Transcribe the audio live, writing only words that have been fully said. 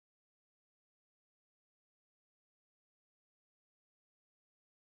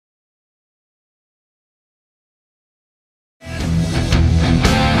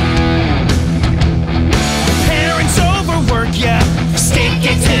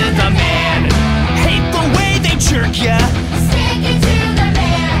the man. Hate the way they jerk ya. Stick it to the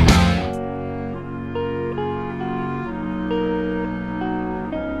man.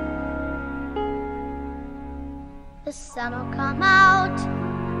 The sun will come out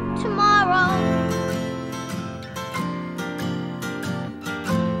tomorrow.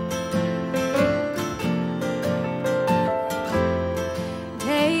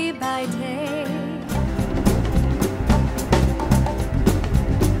 Day by day.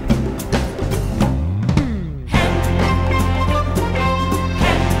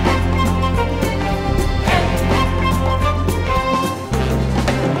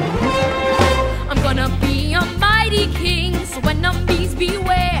 I'm gonna be a mighty king, so when bees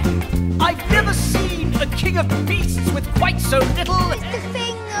beware. I've never seen a king of beasts with quite so little. It's the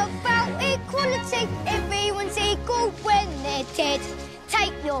thing about equality. Everyone's equal when they're dead.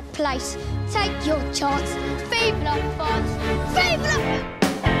 Take your place, take your chance. Vive la France, vive la...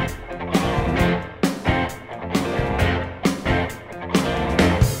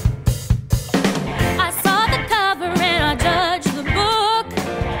 I saw the cover and I judged the book.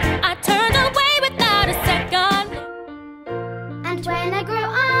 I turned away without a second. And when I grow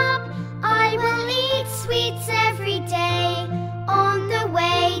up, I will eat sweets every day. On the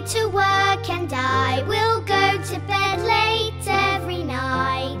way to work, and I will go to bed late every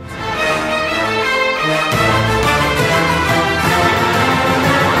night.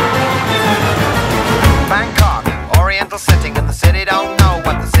 Bangkok, oriental setting, and the city don't know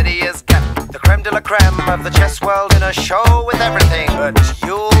what the city is getting. The creme de la creme of the chess world in a show with everything but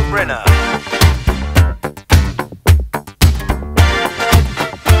Yul Brynner.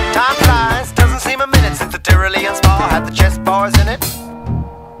 Time flies, doesn't seem a minute since the Tyrolean spa had the chess bars in it.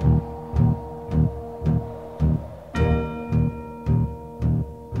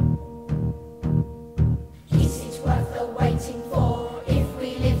 Is it worth the waiting for? If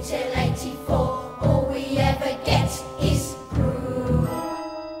we live till 84, all we ever get is proof.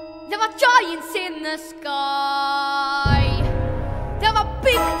 There are giants in the sky. There are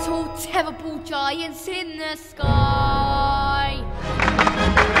big, tall, terrible giants in the sky.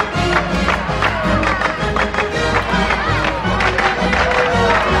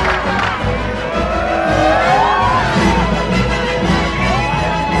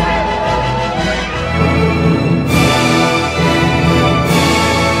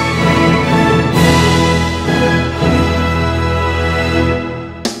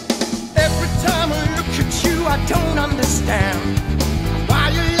 Every time I look at you, I don't understand why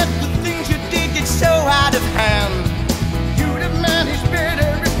you let the things you did get so out of hand. You'd have managed better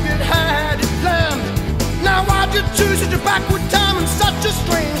if you'd had it planned. Now why'd you choose such a backward time and such a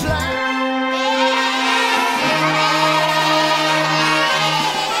strange land?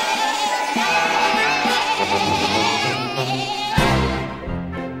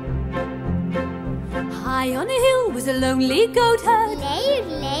 High on a hill was a lonely goat herd.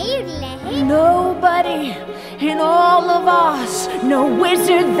 Nobody in all of Oz, no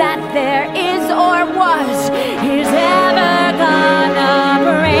wizard that there is or was, is ever gonna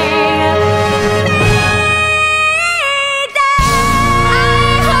bring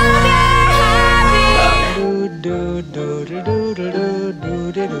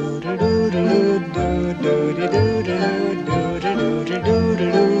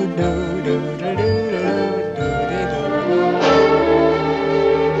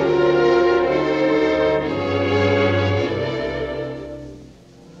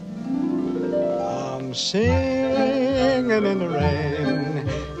I'm singing in the rain,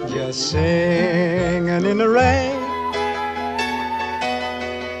 just singing in the rain.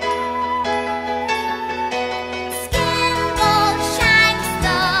 Skimble Shanks,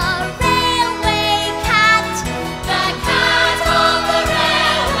 the railway cat, the cat on the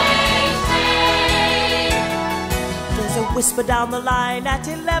railway train. There's a whisper down the line at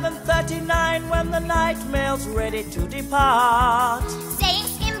 11:39 when the night mail's ready to depart. Saying,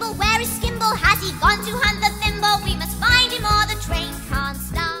 Skimble, where is Skimble? Has he gone to hunt the thimble? We must find him or the train can't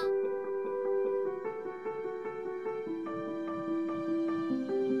start.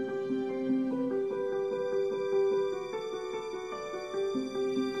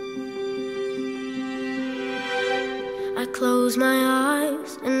 I close my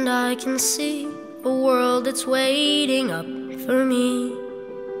eyes and I can see a world that's waiting up for me,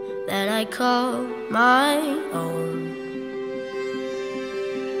 that I call my own.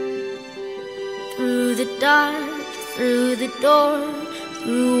 Through the dark, through the door,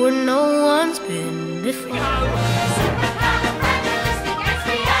 through where no one's been before.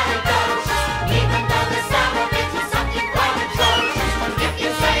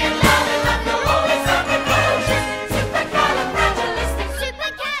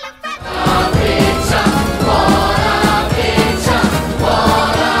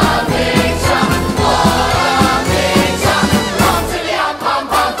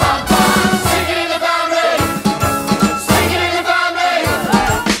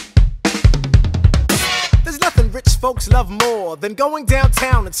 folks love more than going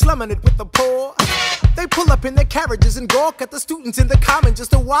downtown and slumming it with the poor? They pull up in their carriages and gawk at the students in the common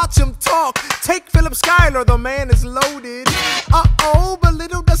just to watch them talk. Take Philip Schuyler, the man is loaded. Uh-oh, but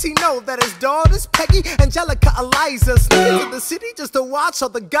little does he know that his daughters, Peggy, Angelica, Eliza, sneak into the city just to watch all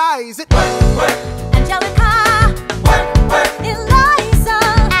the guys. Angelica, Eliza,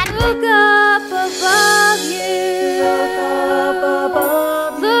 and look up above you.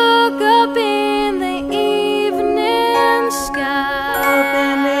 Look up in the evening sky.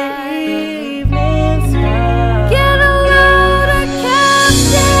 Get a load of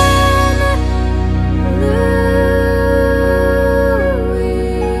Captain Louis.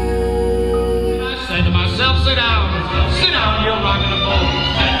 I say to myself, sit down, you're rocking the boat.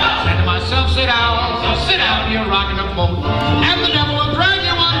 I say to myself, sit down, you're rocking the boat. And the devil will drag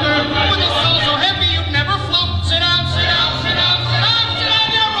you under with his soul so heavy you'd never float. Sit down, you're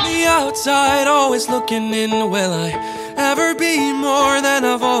the outside, always looking in. Will I ever be more than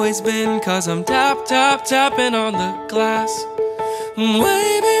I've always been? 'Cause I'm tapping on the glass,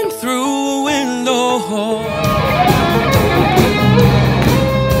 waving through a window hole.